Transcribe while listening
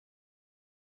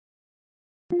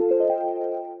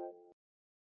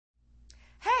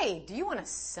Hey, do you want a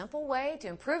simple way to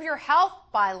improve your health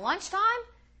by lunchtime?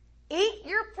 Eat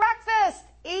your breakfast.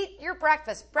 Eat your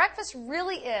breakfast. Breakfast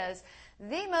really is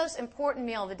the most important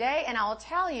meal of the day, and I will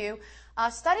tell you,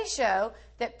 studies show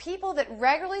that people that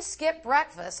regularly skip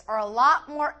breakfast are a lot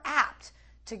more apt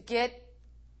to get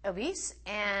obese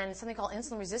and something called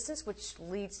insulin resistance, which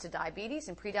leads to diabetes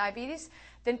and prediabetes,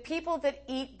 than people that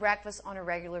eat breakfast on a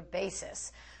regular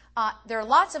basis. There are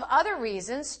lots of other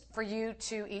reasons for you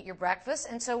to eat your breakfast,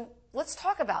 and so let's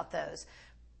talk about those.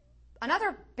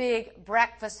 Another big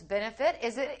breakfast benefit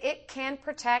is that it can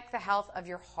protect the health of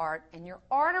your heart and your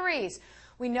arteries.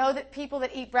 We know that people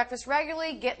that eat breakfast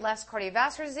regularly get less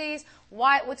cardiovascular disease.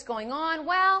 What's going on?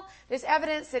 Well, there's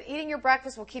evidence that eating your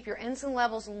breakfast will keep your insulin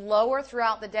levels lower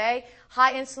throughout the day.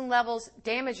 High insulin levels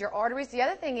damage your arteries. The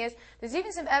other thing is, there's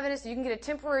even some evidence that you can get a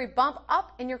temporary bump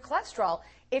up in your cholesterol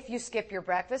if you skip your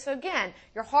breakfast. So again,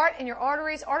 your heart and your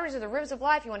arteries are the ribs of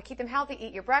life. You want to keep them healthy,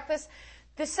 eat your breakfast.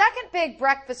 The second big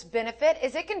breakfast benefit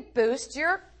is it can boost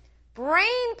your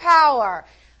brain power.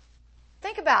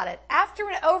 Think about it. After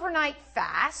an overnight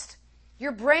fast,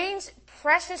 your brain's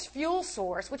precious fuel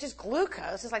source, which is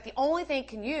glucose, is like the only thing it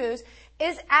can use,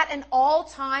 is at an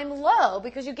all-time low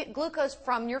because you get glucose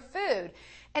from your food.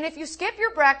 And if you skip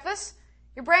your breakfast,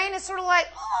 your brain is sort of like,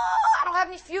 oh, I don't have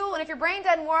any fuel. And if your brain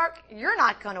doesn't work, you're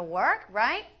not going to work,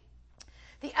 right?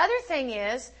 The other thing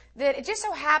is that it just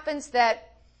so happens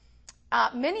that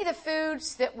many of the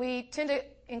foods that we tend to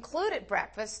include at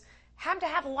breakfast happen to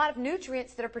have a lot of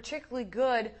nutrients that are particularly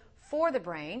good for the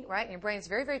brain, right? And your brain is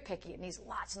very, very picky. It needs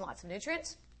lots and lots of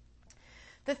nutrients.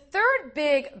 The third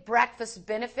big breakfast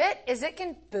benefit is it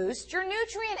can boost your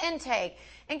nutrient intake.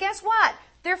 And guess what?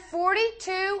 There are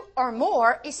 42 or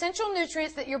more essential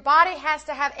nutrients that your body has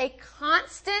to have a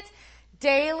constant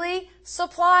daily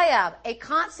supply of. A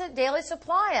constant daily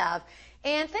supply of.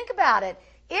 And think about it.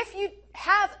 If you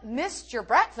have missed your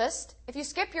breakfast, if you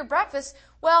skip your breakfast,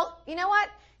 well, you know what?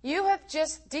 You have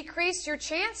just decreased your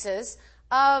chances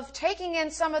of taking in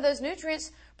some of those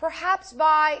nutrients perhaps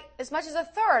by as much as a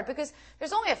third, because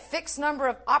there's only a fixed number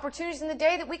of opportunities in the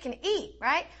day that we can eat,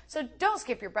 right? So don't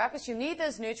skip your breakfast. You need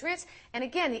those nutrients. And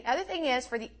again, the other thing is,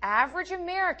 for the average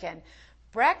American,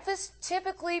 breakfast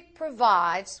typically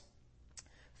provides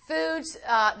foods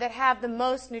that have the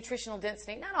most nutritional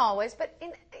density. Not always, but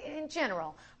in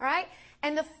general, all right?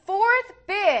 And the fourth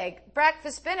big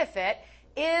breakfast benefit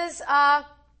is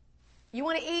you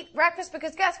want to eat breakfast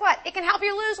because guess what? It can help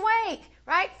you lose weight,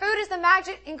 right? Food is the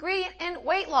magic ingredient in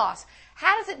weight loss.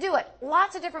 How does it do it?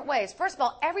 Lots of different ways. First of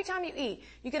all, every time you eat,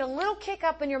 you get a little kick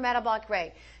up in your metabolic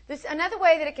rate. Another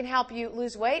way that it can help you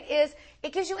lose weight is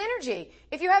it gives you energy.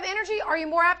 If you have energy, are you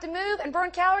more apt to move and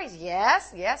burn calories?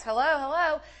 Yes,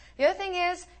 hello. The other thing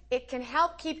is it can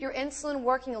help keep your insulin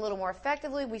working a little more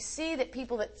effectively. We see that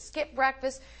people that skip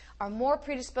breakfast are more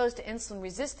predisposed to insulin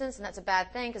resistance, and that's a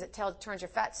bad thing because it turns your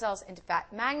fat cells into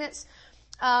fat magnets.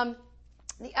 The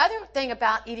other thing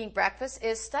about eating breakfast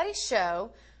is studies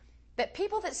show that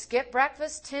people that skip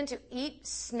breakfast tend to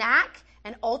snack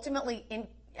and ultimately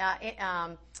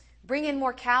bring in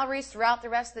more calories throughout the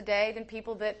rest of the day than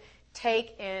people that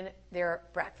take in their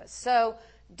breakfast. So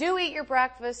do eat your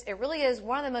breakfast. It really is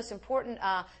one of the most important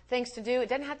things to do. It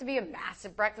doesn't have to be a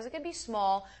massive breakfast. It can be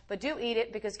small, but do eat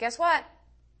it because guess what?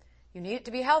 You need it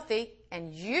to be healthy,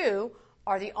 and you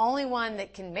are the only one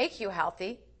that can make you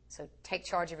healthy. So take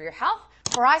charge of your health.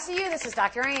 For icyou, this is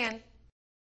Dr. Ann.